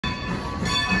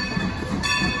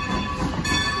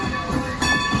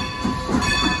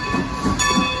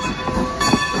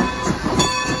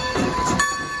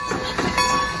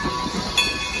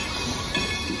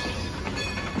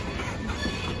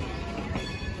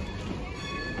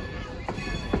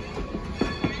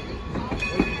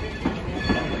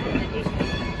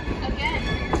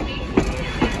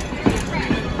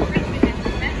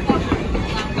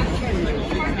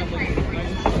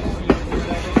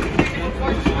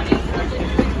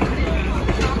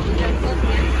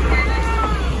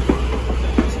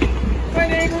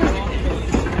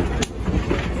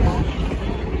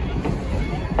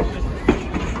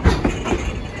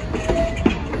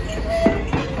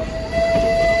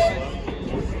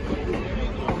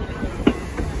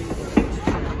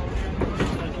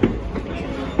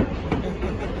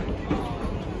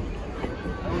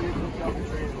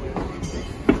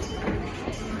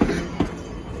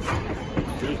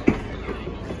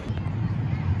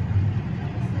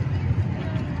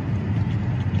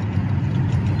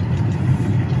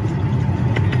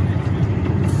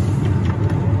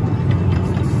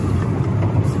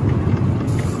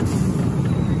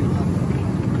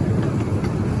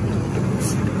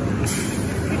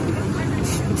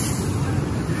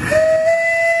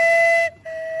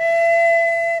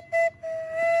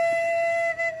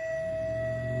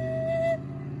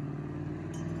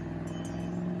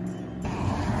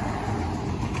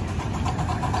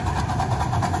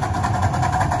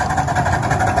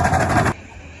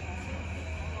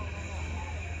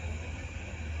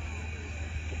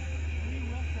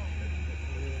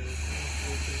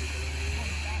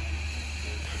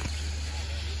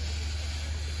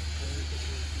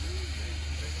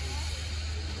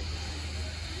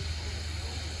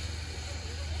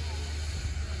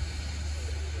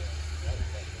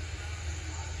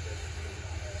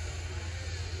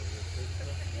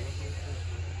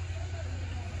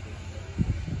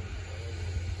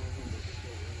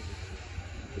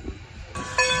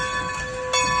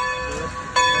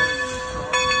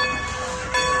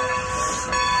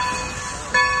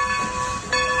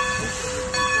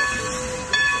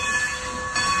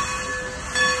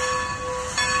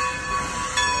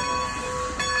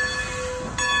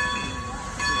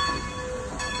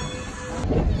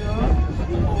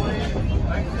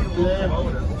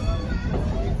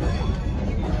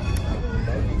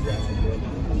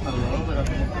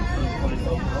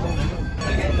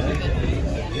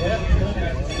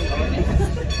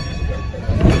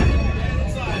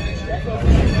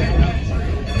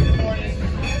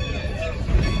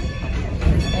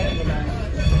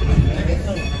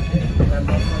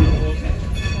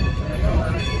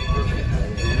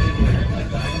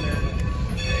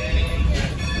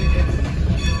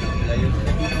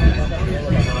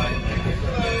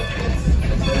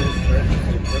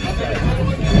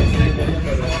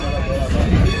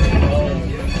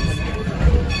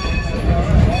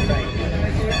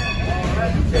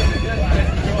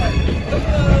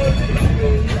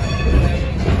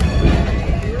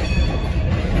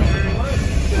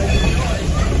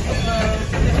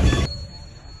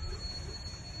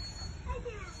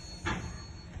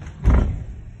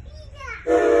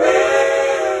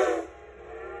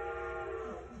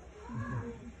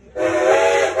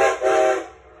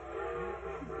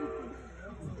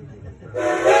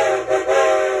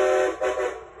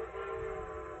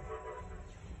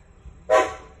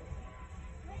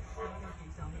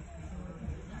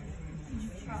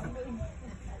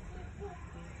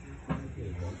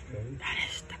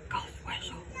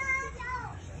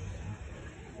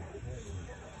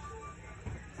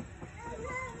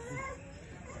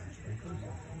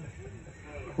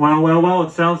Well,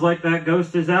 it sounds like that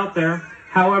ghost is out there.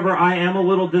 However, I am a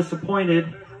little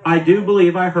disappointed. I do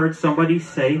believe I heard somebody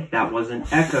say that was an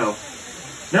echo.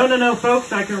 No,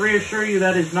 folks, I can reassure you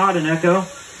that is not an echo.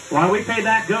 Why we pay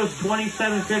that ghost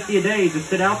 $27.50 a day to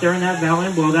sit out there in that valley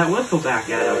and blow that whistle back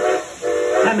at him.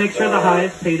 That makes her the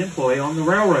highest paid employee on the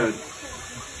railroad.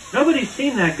 Nobody's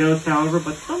seen that ghost, however,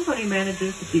 but somebody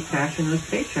manages to keep cashing those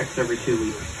paychecks every 2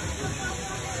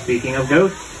 weeks. Speaking of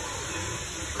ghosts,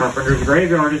 Carpenter's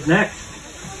Graveyard is next.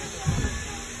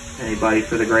 Anybody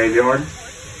for the graveyard?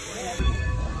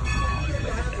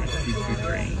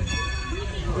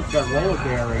 What's that roller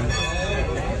bearing?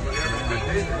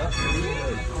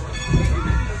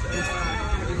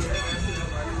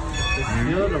 The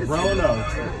spirit of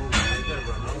Roanoke.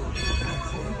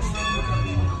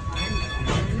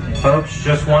 Folks,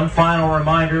 just one final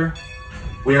reminder.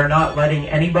 We are not letting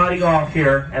anybody off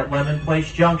here at Lemon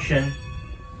Place Junction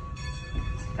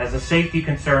as a safety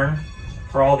concern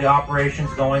for all the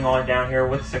operations going on down here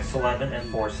with 611 and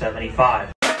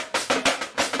 475.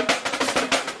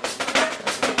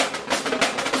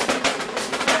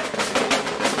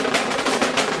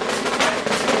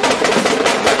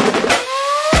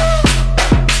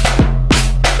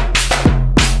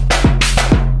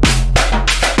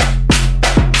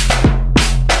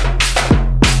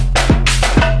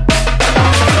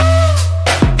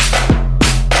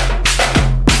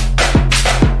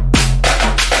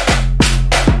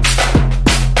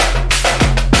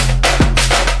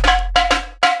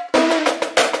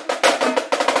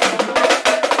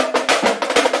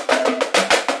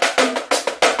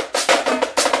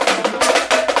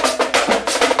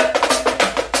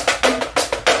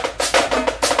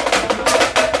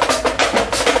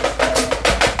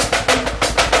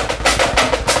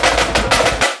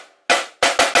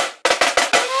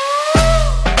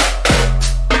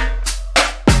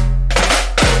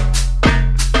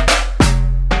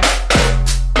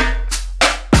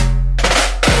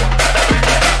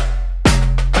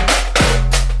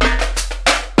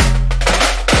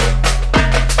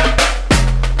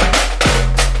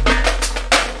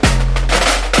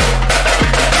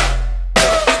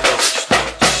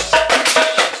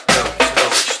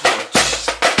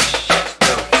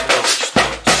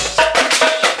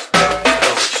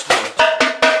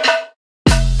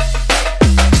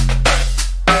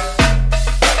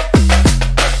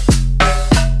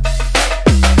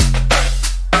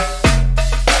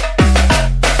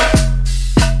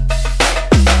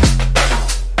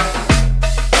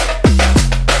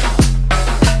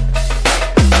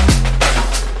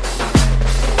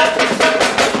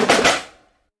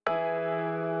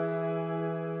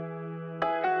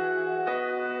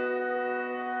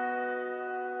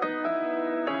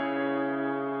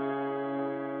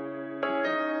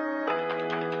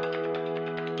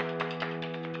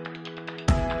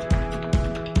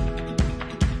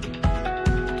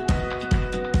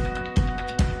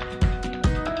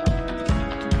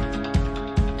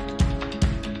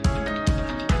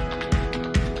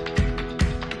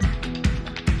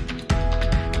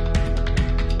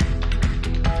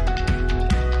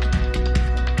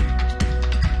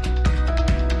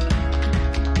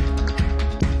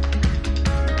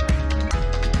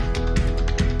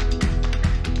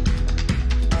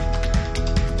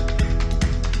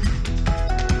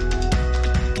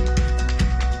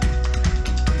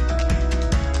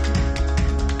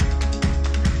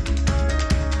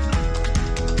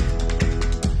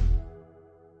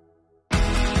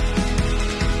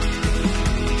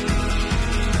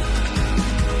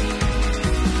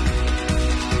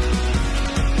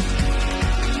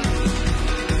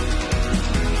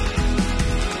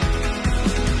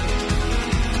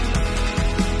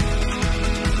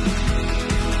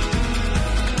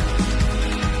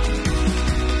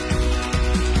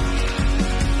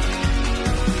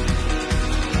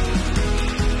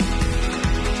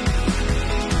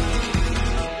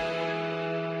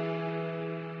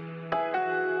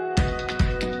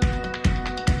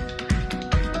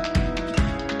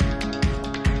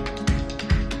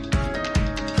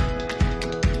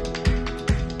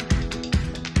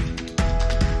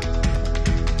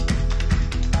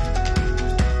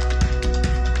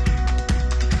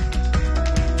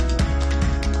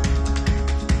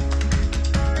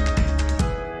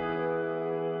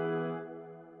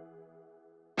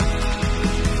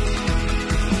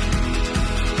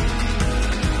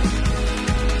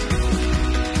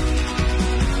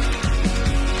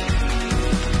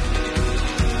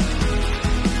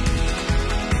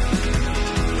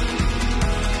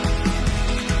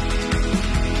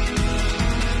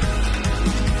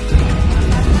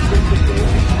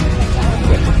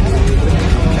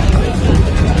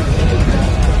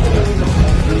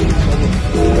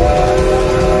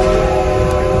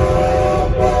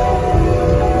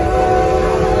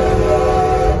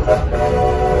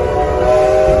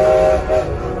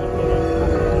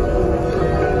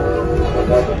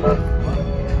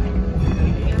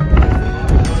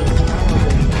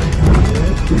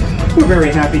 We're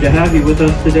very happy to have you with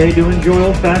us today to enjoy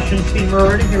old-fashioned steamer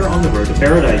riding here on the road to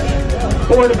paradise.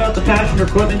 A word about the passenger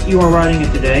equipment you are riding in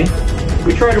today.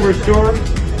 We try to restore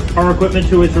our equipment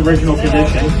to its original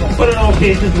condition, but in all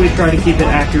cases we try to keep it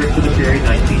accurate to the period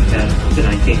 1910 to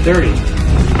 1930.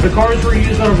 The cars were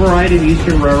used on a variety of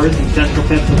eastern railroads in central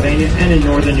Pennsylvania and in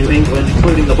northern New England,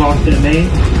 including the Boston and Maine,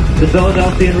 the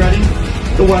Philadelphia and Reading,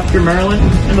 the Western Maryland,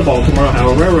 and the Baltimore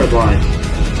Ohio Railroad line.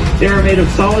 They are made of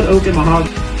solid oak and mahogany.